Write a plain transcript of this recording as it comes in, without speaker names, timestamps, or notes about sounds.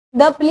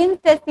the Prelims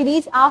test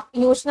series of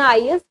Yojna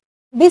IAS.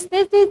 This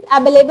test is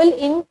available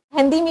in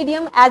Hindi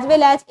medium as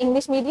well as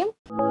English medium.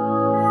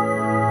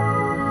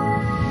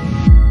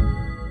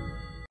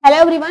 Hello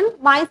everyone,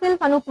 myself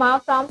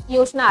Anupma from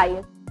Yojna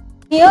IAS.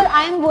 Here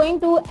I am going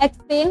to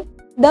explain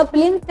the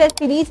Prelims test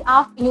series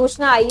of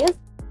Yojna IAS.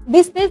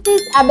 This test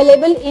is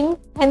available in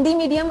Hindi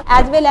medium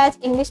as well as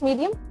English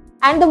medium,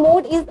 and the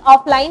mode is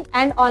offline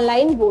and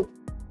online both.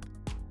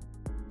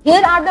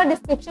 Here are the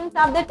descriptions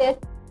of the test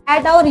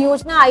at our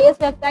Yojna IAS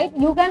website.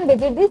 You can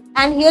visit this,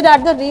 and here are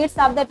the rates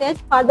of the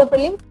test for the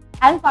prelims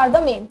and for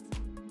the mains.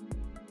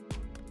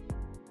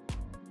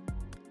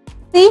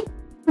 See,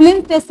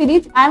 prelims test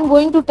series I am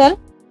going to tell.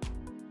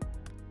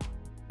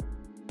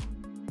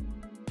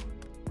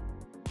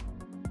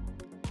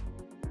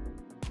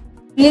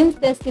 Prelims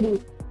test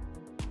series.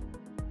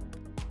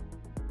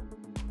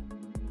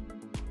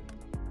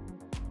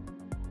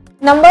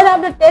 Number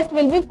of the test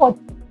will be 40.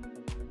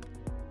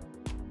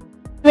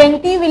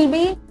 20 will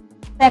be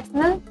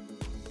sectional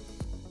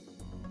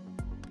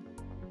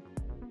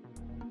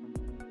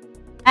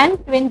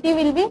and 20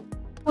 will be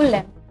full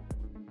length.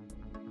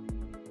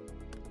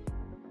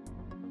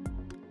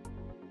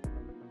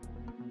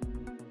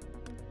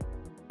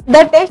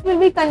 The test will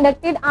be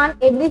conducted on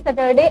every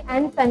Saturday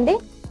and Sunday.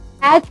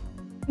 At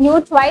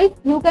your choice,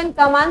 you can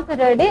come on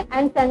Saturday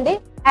and Sunday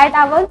at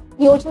our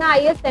Yojna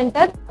IAS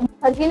Center,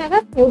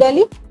 Harjinagar, New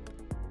Delhi.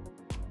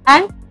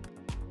 And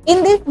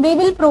in this, we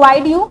will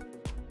provide you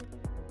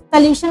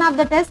solution of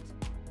the test,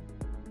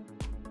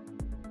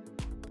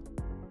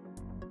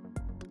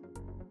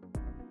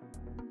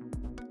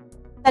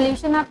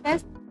 solution of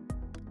test.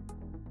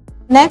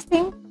 Next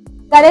thing,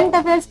 current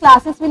affairs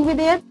classes will be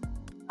there.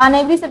 On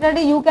every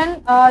Saturday, you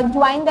can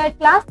join that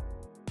class.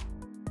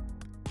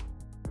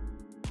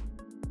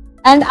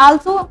 And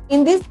also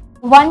in this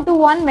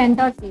one-to-one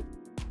mentorship.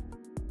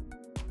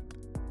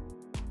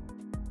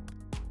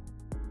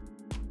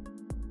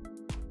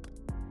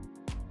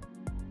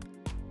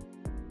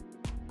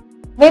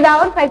 With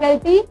our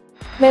faculty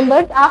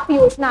members of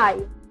Yojna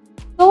IAS.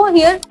 So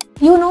here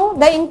you know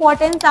the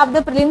importance of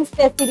the prelims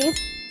test series.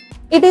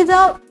 It is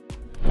a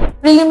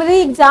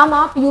preliminary exam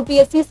of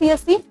UPSC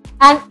CSE,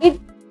 and its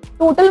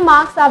total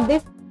marks of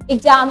this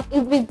exam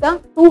is with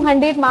the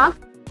 200 marks,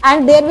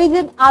 and there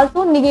is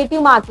also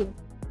negative marking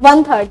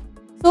 1/3.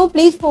 So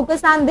please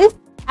focus on this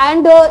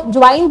and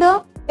join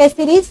the test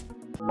series